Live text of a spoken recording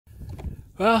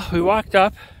Well, we walked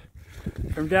up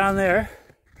from down there,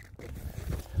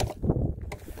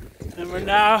 and we're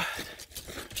now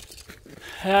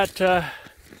at the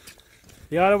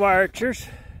Ottawa Archers.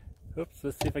 Oops,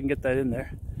 let's see if I can get that in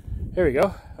there. There we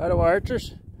go, Ottawa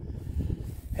Archers.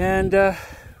 And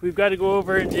we've got to go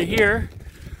over into here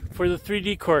for the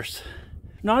 3D course.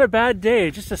 Not a bad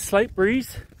day, just a slight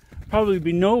breeze. Probably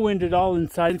be no wind at all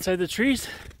inside the trees.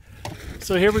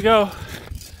 So here we go.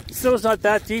 Still, it's not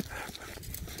that deep,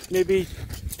 maybe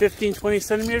 15-20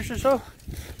 centimeters or so.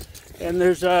 And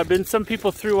there's been some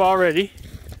people through already.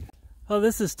 Well,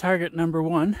 this is target number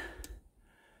 1.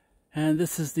 And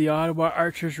this is the Ottawa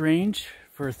Archers range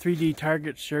for 3D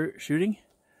target shooting.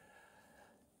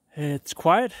 It's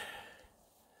quiet.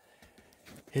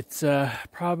 It's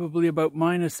probably about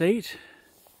 -8.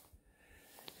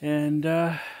 And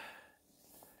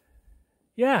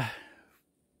yeah,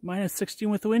 -16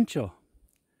 with the wind chill.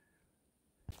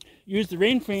 Use the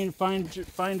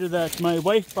rangefinder that my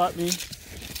wife bought me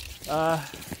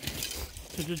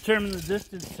to determine the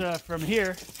distance from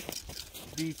here.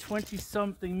 Be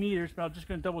 20-something meters, but I'm just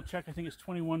going to double check. I think it's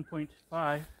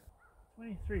 21.5.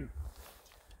 23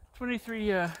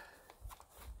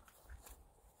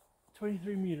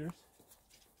 meters.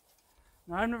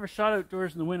 Now, I've never shot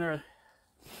outdoors in the winter.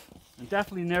 I've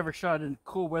definitely never shot in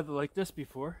cool weather like this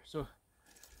before, so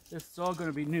this is all going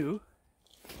to be new.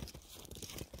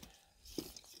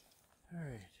 All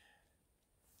right,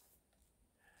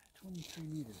 23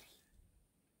 meters.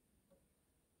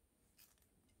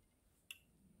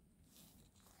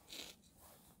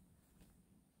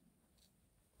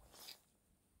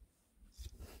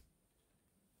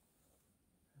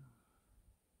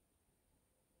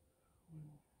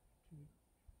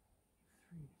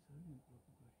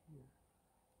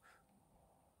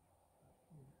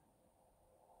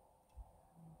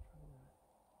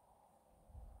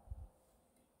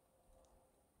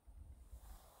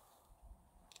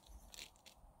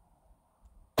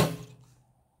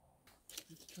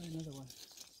 Try another one.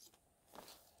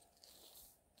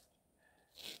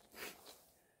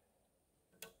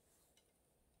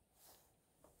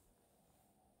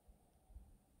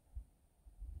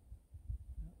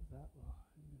 That low.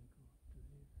 I'm going to go up to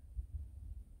here.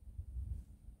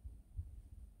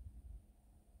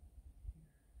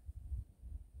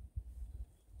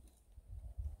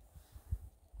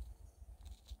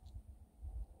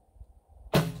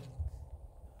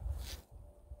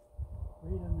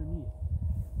 Right underneath.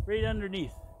 Right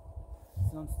underneath.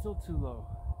 So I'm still too low.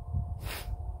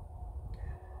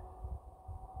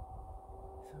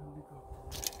 So I'm gonna go up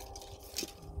to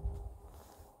there.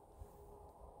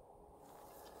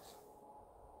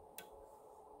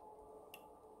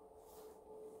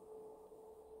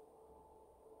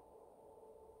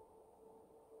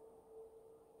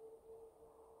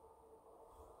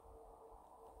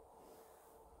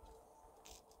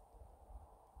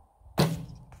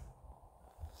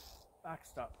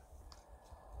 Backstop.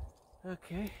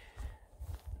 Okay.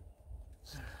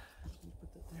 Put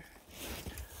that there.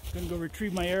 I'm gonna go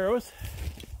retrieve my arrows.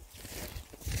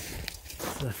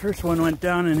 So the first one went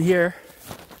down in here.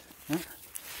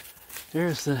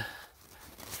 There's the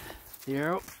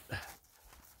arrow.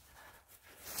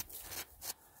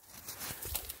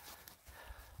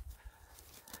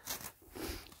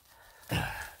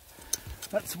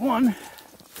 That's one. I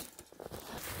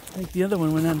think the other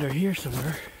one went under here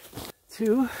somewhere.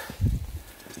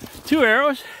 Two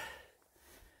arrows.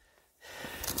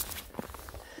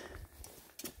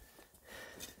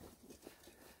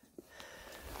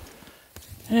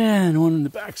 And one in the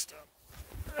backstop.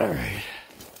 All right.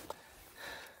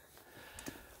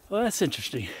 Well, that's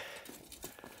interesting.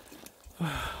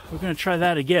 We're going to try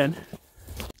that again.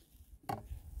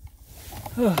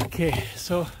 Okay,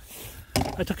 so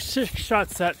I took 6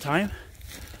 shots that time.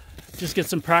 Just get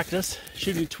some practice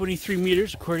shooting 23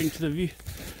 meters according to the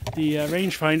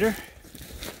rangefinder,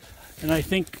 and I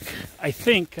think I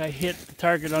hit the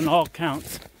target on all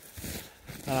counts.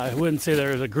 I wouldn't say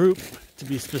there was a group to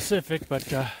be specific,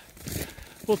 but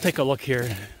we'll take a look here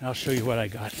and I'll show you what I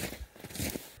got.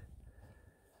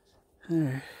 All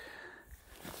right.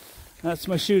 That's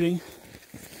my shooting.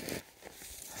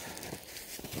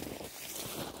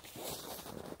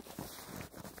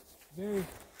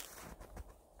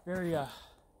 Very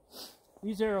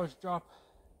these arrows drop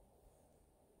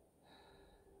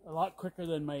a lot quicker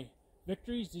than my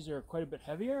victories. These are quite a bit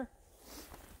heavier,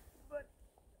 but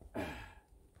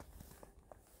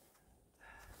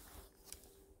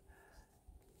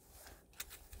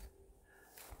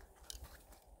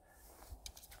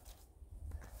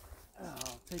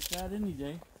I'll take that any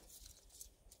day.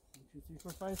 1, 2, 3,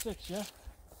 4, 5, 6, yeah.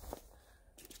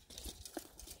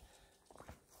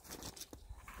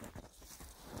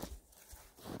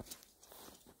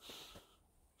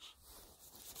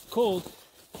 cold,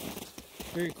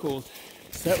 very cold.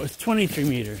 So that was 23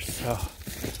 meters. So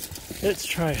let's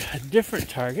try a different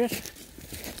target.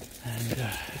 And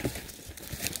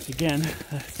again,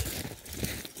 let's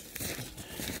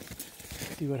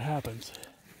see what happens.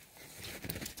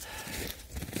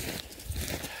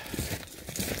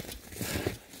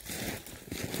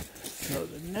 So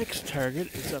the next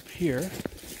target is up here.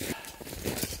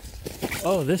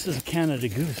 Oh, this is a Canada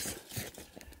goose.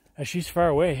 She's far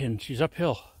away and she's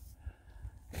uphill.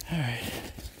 All right.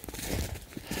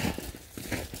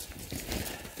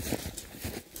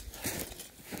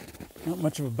 Not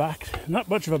much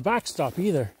of a backstop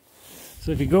either.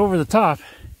 So if you go over the top,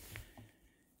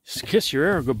 just kiss your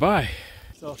arrow goodbye.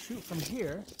 So I'll shoot from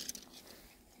here.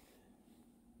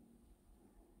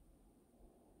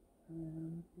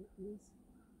 And it is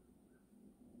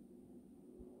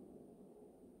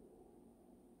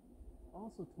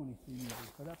also 23 meters,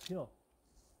 but uphill.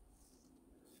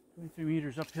 23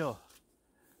 meters uphill.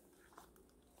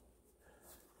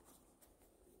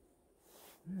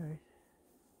 All right.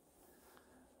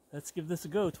 Let's give this a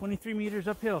go. 23 meters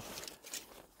uphill.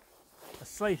 A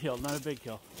slight hill, not a big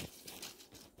hill.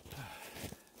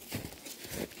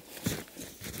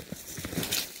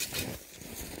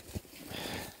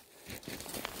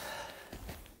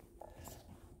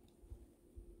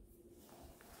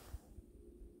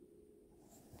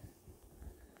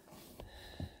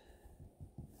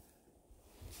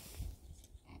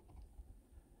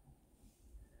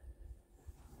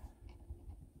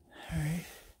 All right.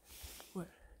 What?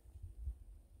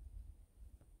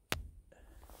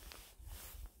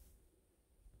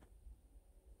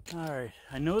 All right.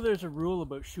 I know there's a rule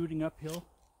about shooting uphill.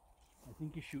 I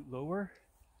think you shoot lower,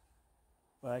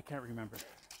 but I can't remember.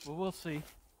 Well, we'll see.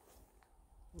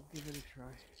 We'll give it a try.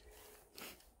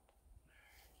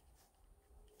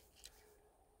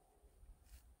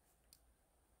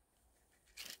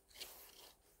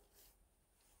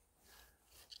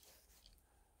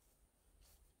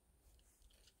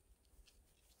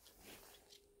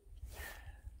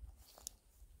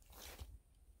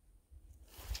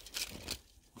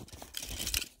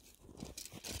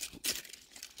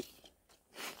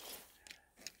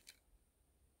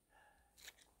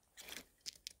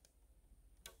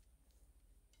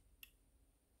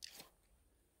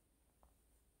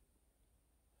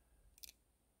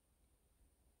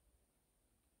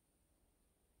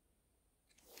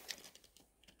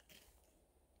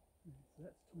 So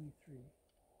that's 23.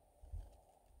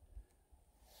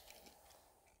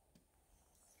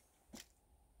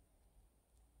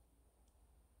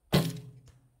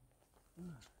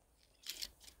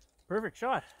 Perfect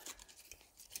shot.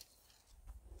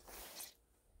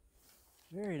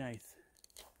 Very nice.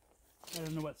 I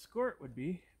don't know what score it would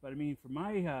be, but I mean for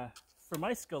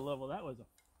my skill level, that was an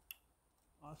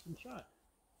awesome shot.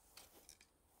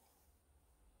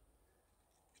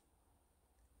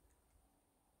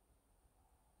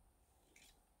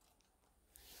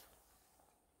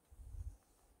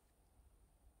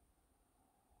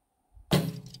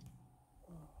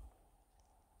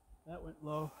 That went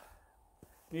low.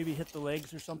 Maybe hit the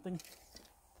legs or something.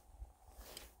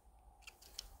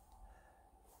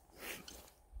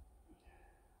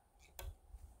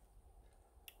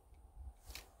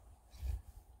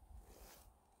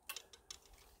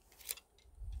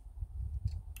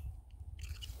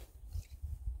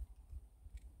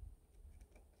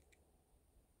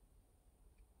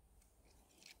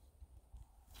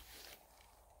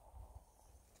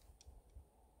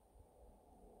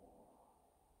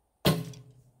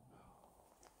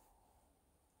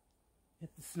 Hit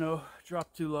the snow,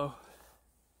 dropped too low.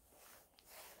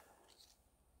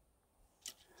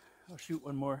 I'll shoot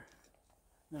one more,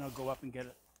 then I'll go up and get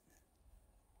it.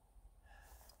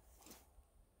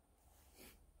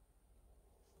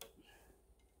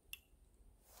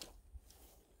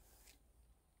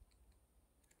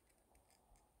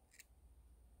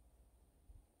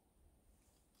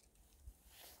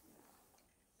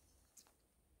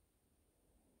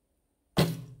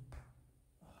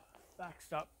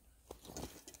 Backstop.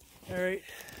 All right.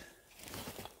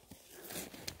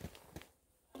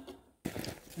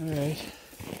 All right.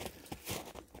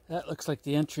 That looks like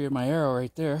the entry of my arrow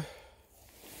right there.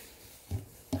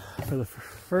 For the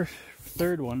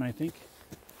third one, I think.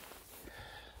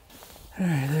 All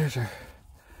right, there's our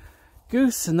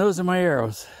goose, and those are my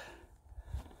arrows.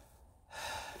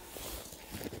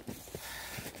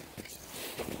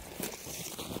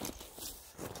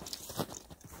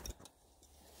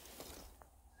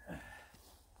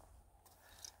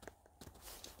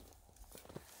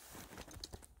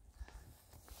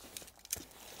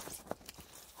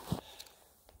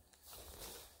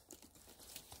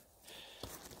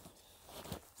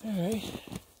 Alright.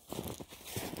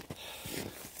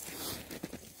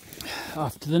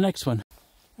 Off to the next one.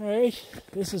 Alright,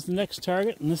 this is the next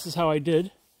target, and this is how I did.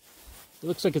 It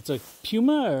looks like it's a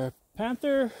puma or a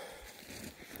panther.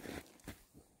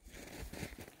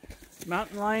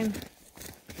 Mountain lion.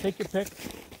 Take your pick.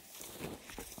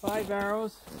 5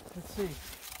 arrows. Let's see.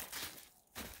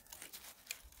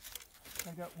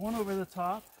 I got one over the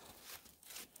top.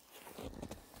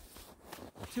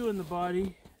 2 in the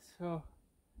body. So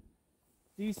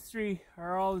these 3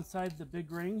 are all inside the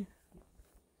big ring.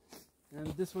 And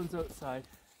this one's outside.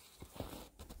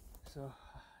 So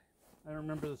I don't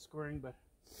remember the scoring, but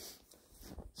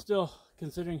still,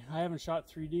 considering I haven't shot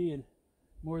 3D in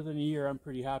more than a year, I'm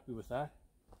pretty happy with that.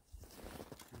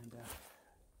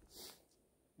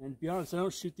 And to be honest, I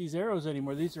don't shoot these arrows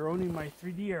anymore. These are only my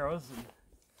 3D arrows, and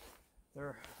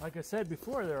they're, like I said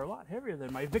before, they're a lot heavier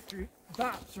than my Victory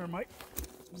Baps or my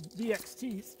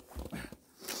VXTs.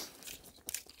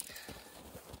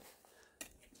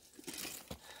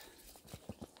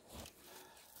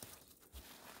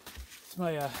 It's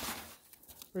my,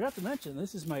 forgot to mention,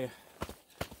 this is my,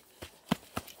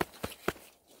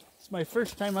 it's my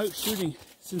first time out shooting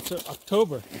since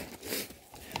October.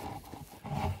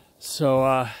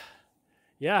 So,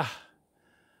 yeah,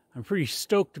 I'm pretty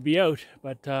stoked to be out,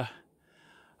 but I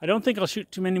don't think I'll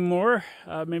shoot too many more,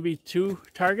 maybe 2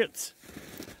 targets,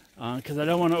 because I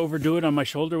don't want to overdo it on my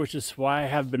shoulder, which is why I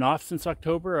have been off since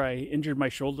October. I injured my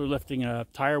shoulder lifting a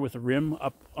tire with a rim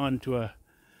up onto a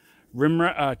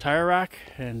tire rack,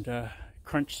 and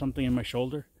crunched something in my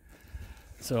shoulder,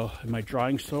 so in my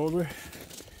drawing shoulder.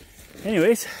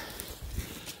 Anyways,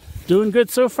 doing good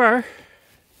so far.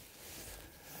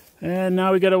 And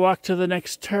now we got to walk to the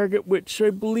next target, which I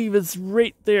believe is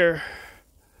right there.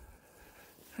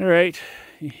 All right.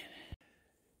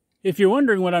 If you're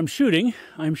wondering what I'm shooting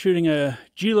a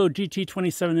Gilo GT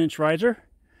 27-inch riser.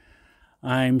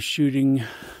 I'm shooting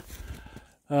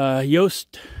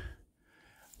Yost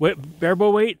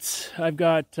Barebow weights. I've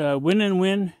got Win &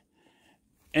 Win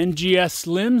NGS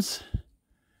limbs,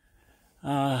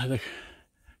 the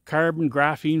carbon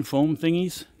graphene foam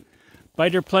thingies.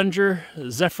 Biter plunger,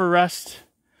 Zephyr Rest,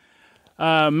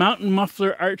 mountain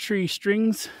muffler archery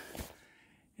strings,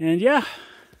 and yeah,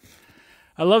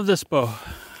 I love this bow.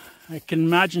 I can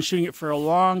imagine shooting it for a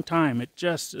long time. It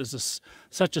just is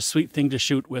such a sweet thing to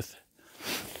shoot with.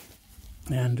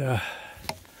 And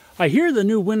I hear the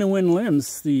new Win & Win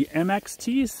limbs, the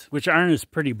MXTs, which aren't as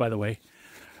pretty by the way,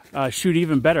 shoot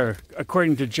even better,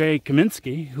 according to Jay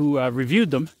Kaminsky, who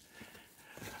reviewed them.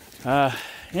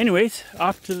 Anyways,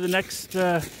 off to the next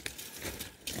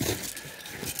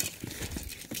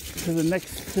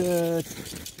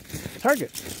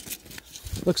target.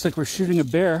 Looks like we're shooting a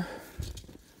bear.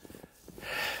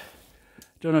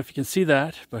 Don't know if you can see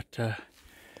that, but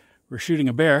we're shooting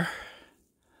a bear.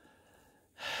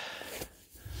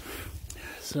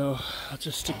 So I'll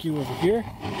just stick you over here.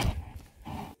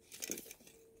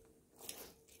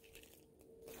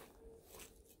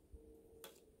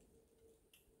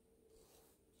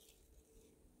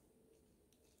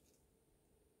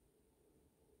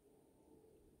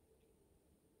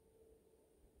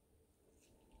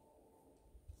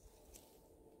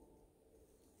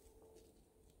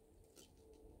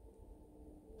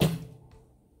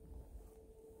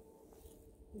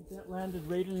 That landed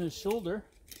right in his shoulder.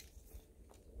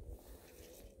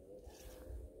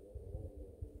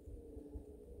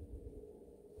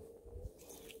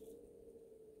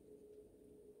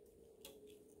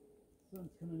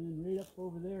 Sun's coming in right up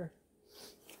over there,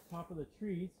 top of the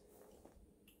trees.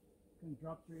 Kind of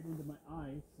dropped right into my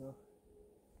eye, so.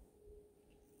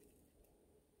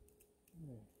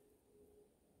 Okay.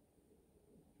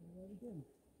 Let's try that again.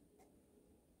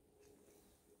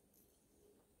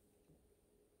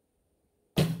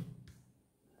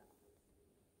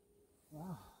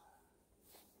 Wow.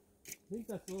 I think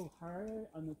that's a little higher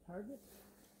on the target.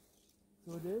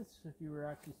 So it is, if you were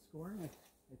actually scoring.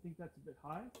 I think that's a bit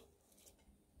high.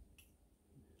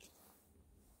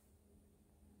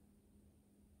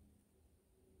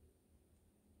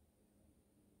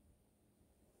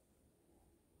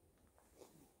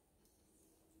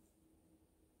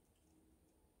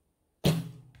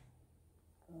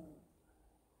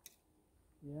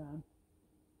 Yeah.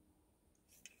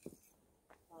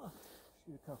 Oh,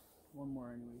 shoot a couple. One more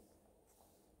anyways.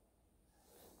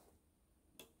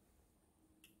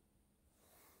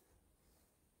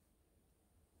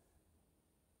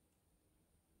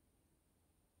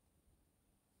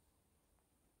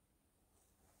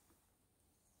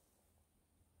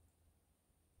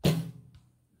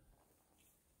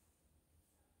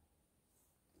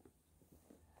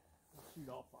 I'll shoot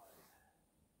all 5.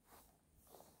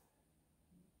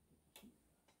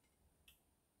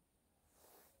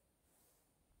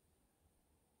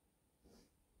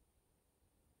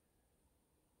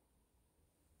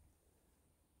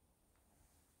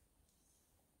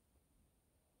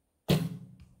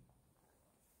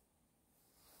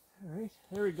 Alright,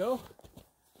 there we go.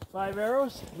 5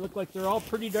 arrows. Look like they're all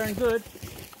pretty darn good.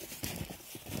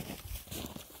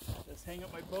 Just hang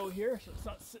up my bow here so it's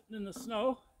not sitting in the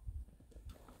snow.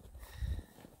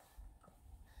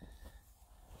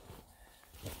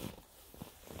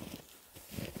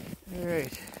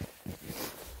 Alright.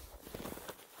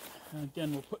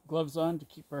 Again, we'll put gloves on to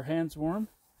keep our hands warm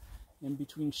in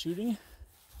between shooting.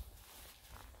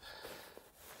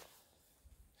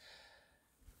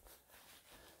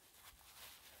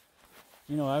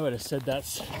 You know, I would have said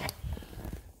that's, I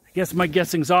guess my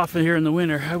guessing's off here in the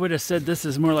winter. I would have said this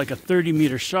is more like a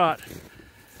 30-meter shot.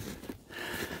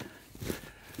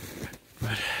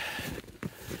 But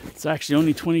it's actually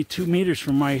only 22 meters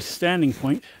from my standing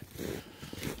point.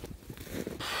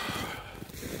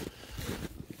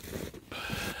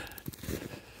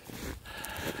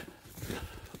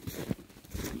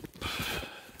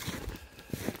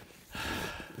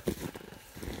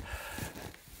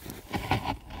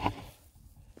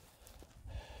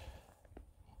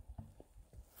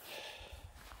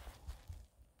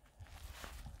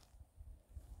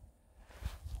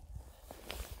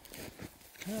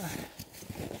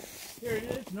 Here it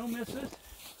is, no misses.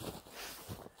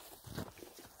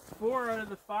 4 out of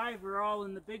the 5 are all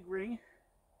in the big ring.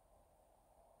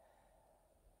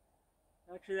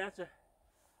 Actually,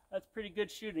 that's pretty good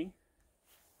shooting.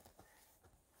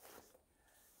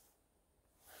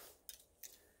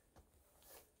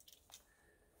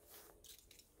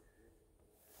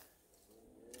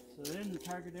 So they're in the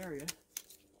target area.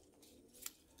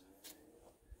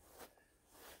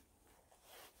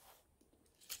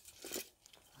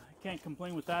 Can't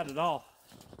complain with that at all.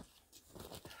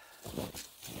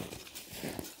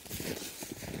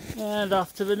 And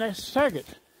off to the next target.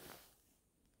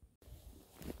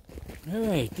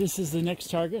 Alright, this is the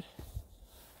next target.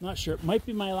 Not sure, it might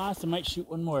be my last, I might shoot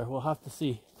one more, we'll have to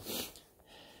see.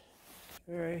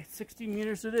 Alright, 60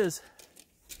 meters it is.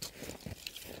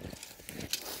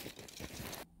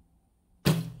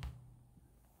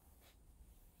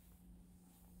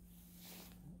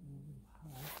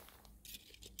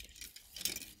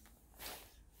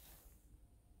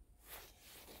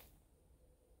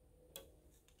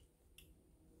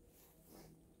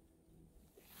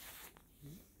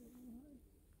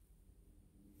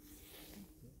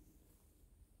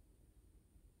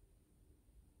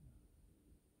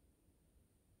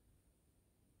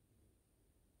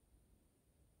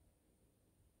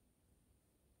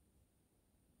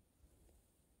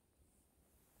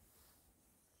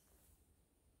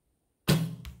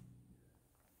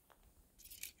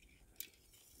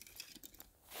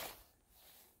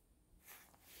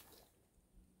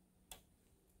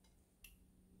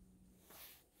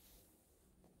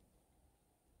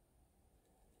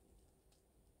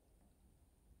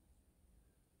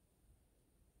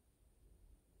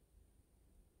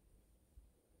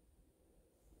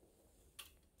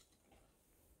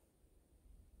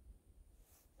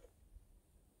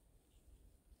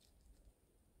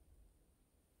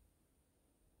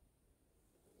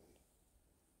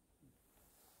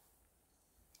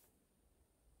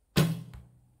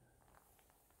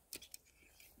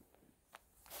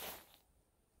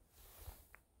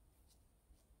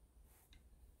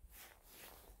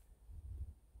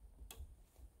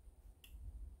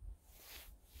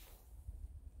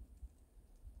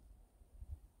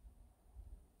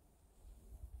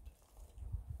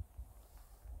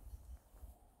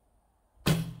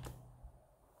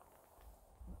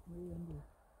 Way under.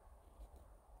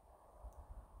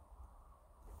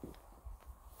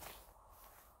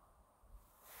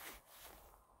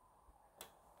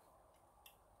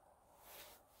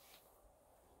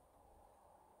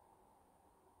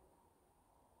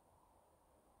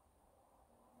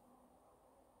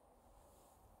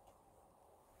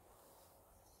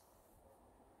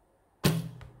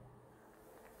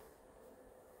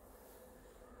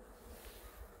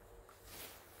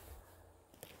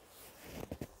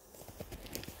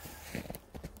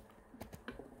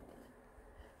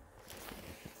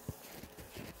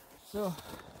 So,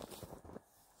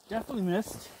 definitely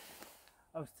missed.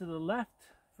 I was to the left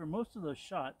for most of those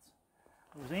shots.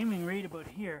 I was aiming right about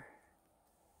here.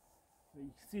 But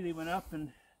you can see they went up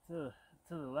and to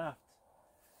the left.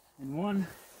 And one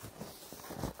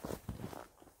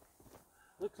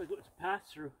looks like it was a pass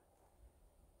through.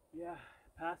 Yeah,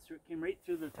 pass through. It came right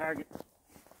through the target.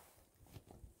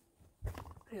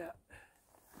 Yeah.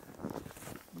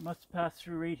 It must have passed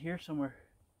through right here somewhere.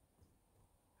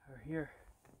 Or here.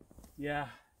 Yeah.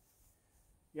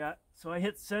 Yeah, so I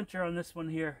hit center on this one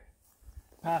here.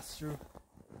 Pass through.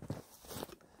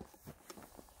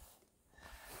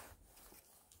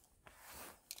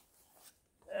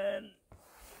 And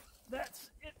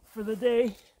that's it for the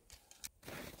day.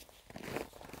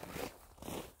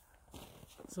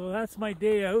 So that's my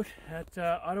day out at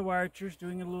Ottawa Archers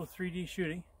doing a little 3D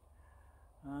shooting.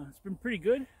 It's been pretty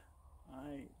good.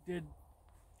 I did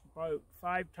about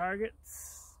 5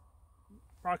 targets,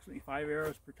 approximately 5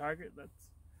 arrows per target.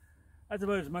 That's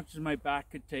about as much as my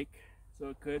back could take, so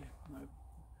it could.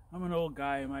 I'm an old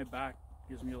guy and my back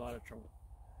gives me a lot of trouble.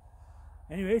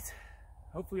 Anyways,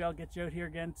 hopefully I'll get you out here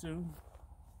again soon.